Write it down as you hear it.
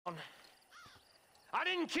I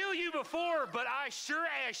didn't kill you before, but I sure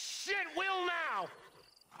as shit will now.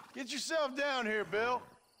 Get yourself down here, Bill.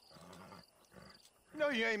 You know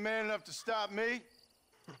you ain't man enough to stop me.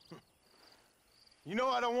 You know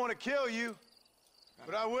I don't want to kill you,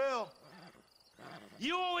 but I will.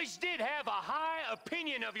 You always did have a high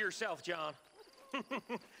opinion of yourself, John.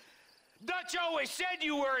 Dutch always said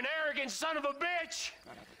you were an arrogant son of a bitch.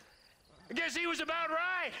 I guess he was about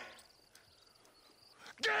right.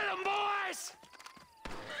 Get him, boys!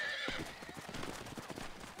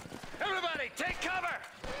 Everybody, take cover!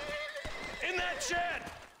 In that shed!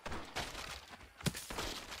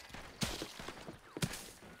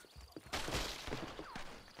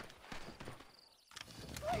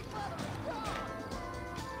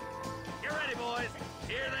 Get ready, boys.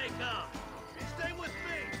 Here they come. Stay with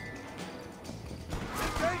me.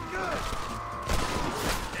 This ain't good.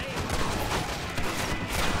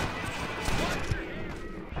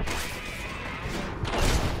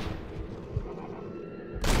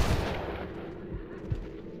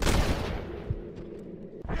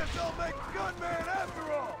 Guess I'll make a gunman after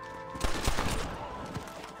all.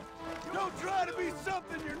 Don't try to be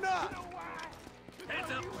something you're not.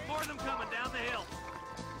 Heads up, more of them coming down the hill.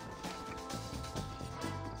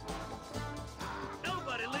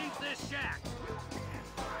 Nobody leaves this shack.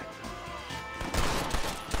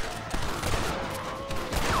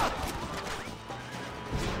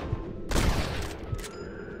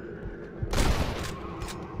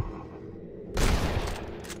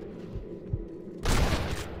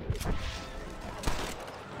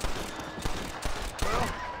 Well,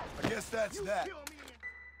 I guess that's that.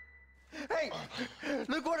 Hey,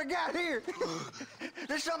 look what I got here.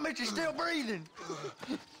 There's something that you're still breathing.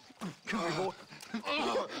 Come here, boy.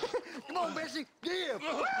 Come on, Bessie, give.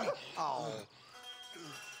 Oh.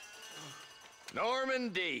 Norman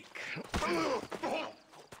Deek.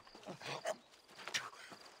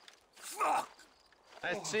 Fuck!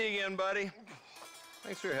 Nice to see you again, buddy.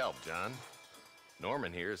 Thanks for your help, John.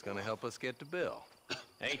 Norman here is gonna help us get to Bill.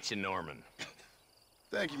 Ain't you, Norman?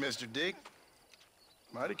 Thank you, Mr. Deke.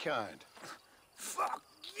 Mighty kind. Fuck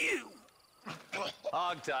you!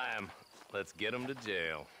 Hog time. Let's get him to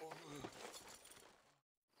jail.